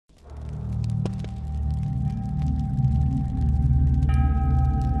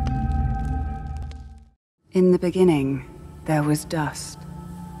In the beginning, there was dust,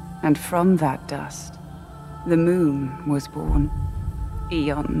 and from that dust, the moon was born.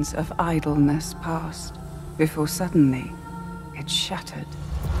 Eons of idleness passed, before suddenly it shattered.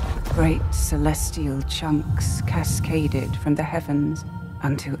 Great celestial chunks cascaded from the heavens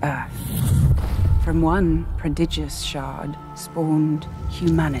unto earth. From one prodigious shard spawned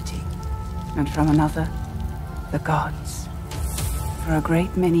humanity, and from another, the gods. For a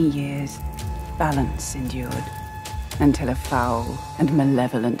great many years, balance endured, until a foul and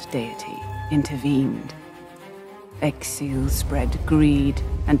malevolent deity intervened. Exil spread greed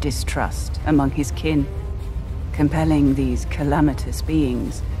and distrust among his kin, compelling these calamitous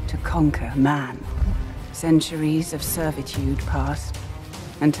beings to conquer man. Centuries of servitude passed,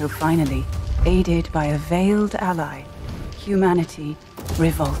 until finally, aided by a veiled ally, humanity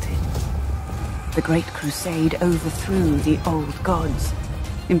revolted. The Great Crusade overthrew the old gods,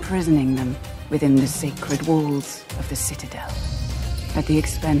 imprisoning them within the sacred walls of the Citadel, at the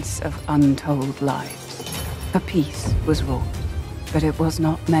expense of untold lives. A peace was wrought, but it was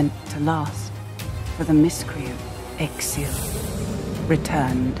not meant to last, for the miscreant, Exil,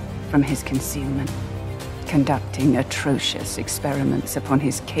 returned from his concealment, conducting atrocious experiments upon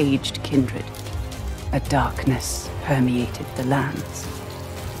his caged kindred. A darkness permeated the lands.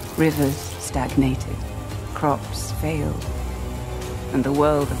 Rivers stagnated, crops failed, and the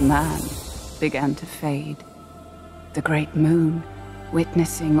world of man began to fade. The great moon,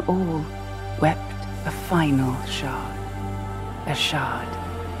 witnessing all, wept a final shard, a shard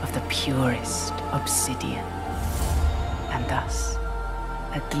of the purest obsidian. And thus,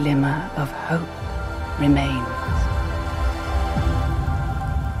 a glimmer of hope remains.